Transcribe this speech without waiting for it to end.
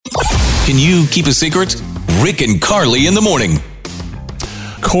Can you keep a secret? Rick and Carly in the morning.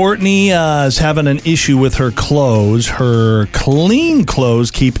 Courtney is having an issue with her clothes. Her clean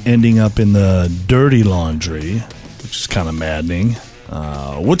clothes keep ending up in the dirty laundry, which is kind of maddening.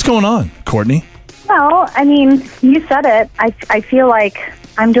 What's going on, Courtney? Well, I mean, you said it. I feel like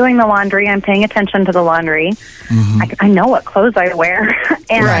I'm doing the laundry. I'm paying attention to the laundry. Mm-hmm. I know what clothes I wear.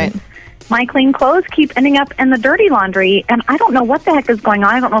 And my clean clothes keep ending up in the dirty laundry. And I don't know what the heck is going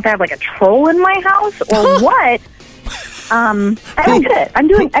on. I don't know if I have like a troll in my house or what. I don't get it. I'm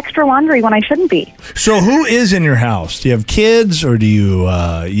doing extra laundry when I shouldn't be. So who is in your house? Do you have kids, or do you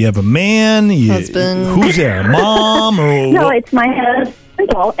have a man? Husband. Who's there? Mom? Or No, it's my husband,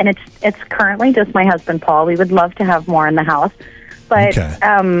 Paul, and it's currently just my husband, Paul. We would love to have more in the house, but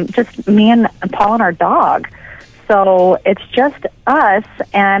just me and Paul and our dog. So it's just us,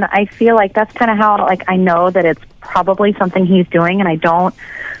 and I feel like that's kind of how, like, I know that it's probably something he's doing, and I don't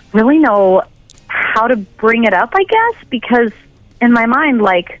really know how to bring it up, I guess, because in my mind,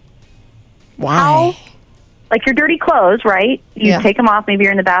 like, why? Like your dirty clothes, right? You take them off, maybe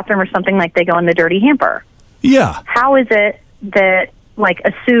you're in the bathroom or something, like they go in the dirty hamper. Yeah. How is it that, like,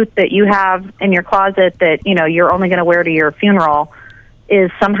 a suit that you have in your closet that, you know, you're only going to wear to your funeral is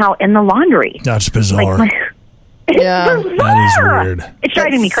somehow in the laundry? That's bizarre. Like, it's bizarre. That is weird. It's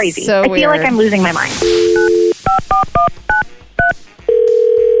driving me crazy. So I feel like I'm losing my mind.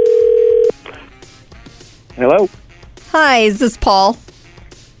 Hello? Hi, is this Paul?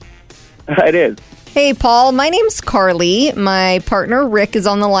 It is. Hey, Paul. My name's Carly. My partner, Rick, is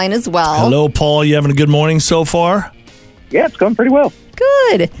on the line as well. Hello, Paul. You having a good morning so far? Yeah, it's going pretty well.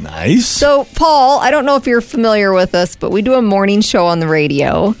 Good. Nice. So, Paul, I don't know if you're familiar with us, but we do a morning show on the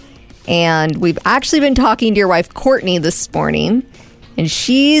radio. And we've actually been talking to your wife, Courtney, this morning. And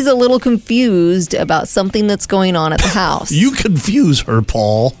she's a little confused about something that's going on at the house. You confuse her,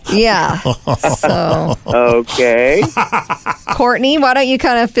 Paul. Yeah. So, Okay. Courtney, why don't you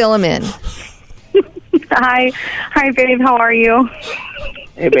kind of fill him in? Hi, babe. How are you?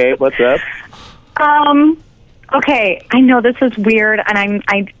 Hey, babe, what's up? Okay. I know this is weird, and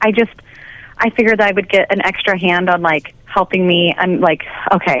I figured that I would get an extra hand on, like, helping me. And, like,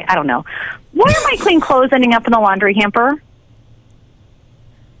 okay, I don't know. Why are my clean clothes ending up in the laundry hamper?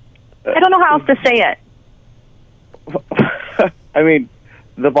 I don't know how else to say it. I mean,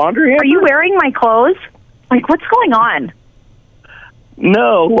 the laundry hamper? Are you wearing my clothes? Like, what's going on?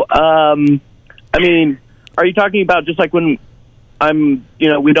 No. I mean, are you talking about just like when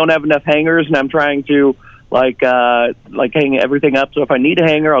we don't have enough hangers and I'm trying to like hang everything up. So if I need a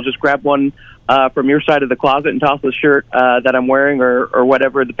hanger, I'll just grab one from your side of the closet and toss the shirt that I'm wearing or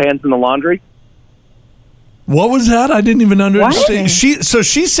whatever, the pants in the laundry. What was that? I didn't even understand.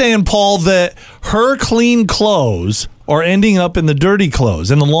 She's saying, Paul, that her clean clothes are ending up in the dirty clothes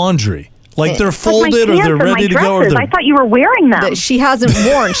in the laundry. Like they're folded or they're ready to go. I thought you were wearing them. That she hasn't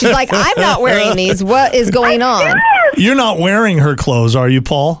worn. She's like, I'm not wearing these. What is going on? You're not wearing her clothes, are you,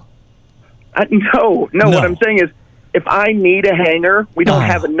 Paul? No. What I'm saying is, if I need a hanger, we don't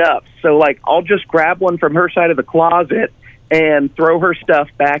have enough. So, like, I'll just grab one from her side of the closet and throw her stuff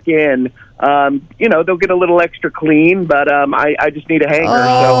back in. They'll get a little extra clean, but I just need a hanger.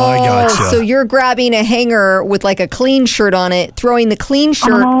 I gotcha. So you're grabbing a hanger with like a clean shirt on it, throwing the clean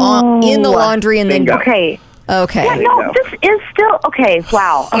shirt in the laundry, and Bingo. then okay. Yeah, no, this is still okay.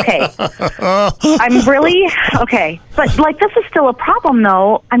 Wow. Okay, I'm really okay, but like this is still a problem,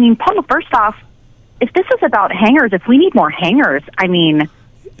 though. I mean, Paul, first off, if this is about hangers, if we need more hangers, I mean,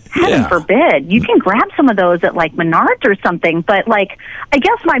 heaven forbid, you can grab some of those at like Menards or something. But like, I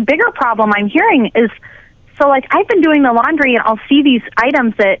guess my bigger problem I'm hearing is, so like I've been doing the laundry and I'll see these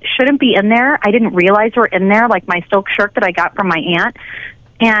items that shouldn't be in there. I didn't realize were in there, like my silk shirt that I got from my aunt,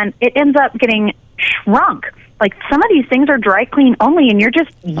 and it ends up getting shrunk. Like some of these things are dry clean only, and you're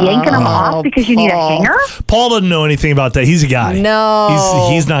just yanking them off because you need a hanger? Paul doesn't know anything about that. He's a guy. No.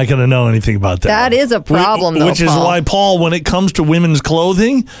 He's not going to know anything about that. That is a problem, though, Which is Paul. why, Paul, when it comes to women's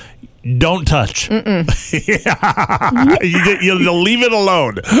clothing, don't touch. You'll leave it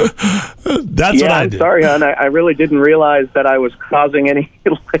alone. That's what I I'm did. sorry, hon. I really didn't realize that I was causing any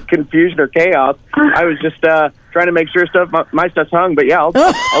confusion or chaos. I was just trying to make sure my stuff's hung, but yeah,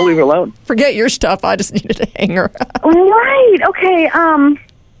 I'll leave it alone. Forget your stuff. I just needed a hanger. Right. Okay.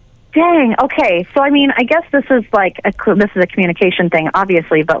 Dang. Okay. So, I mean, I guess this is like this is a communication thing,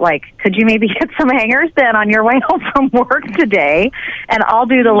 obviously. But like, could you maybe get some hangers then on your way home from work today, and I'll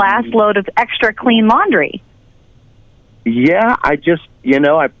do the last load of extra clean laundry? Yeah, I just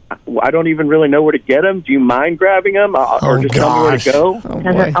I don't even really know where to get them. Do you mind grabbing them, or just tell me where to go? Oh,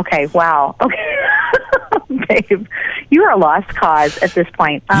 boy. Okay. Wow. Okay. Babe, you are a lost cause at this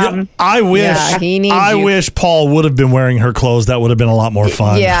point. I wish. Yeah, he needs I you. wish Paul would have been wearing her clothes. That would have been a lot more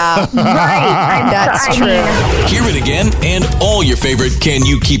fun. Yeah. Right. That's true. Hear it again and all your favorite Can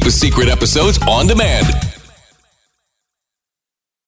You Keep a Secret episodes on demand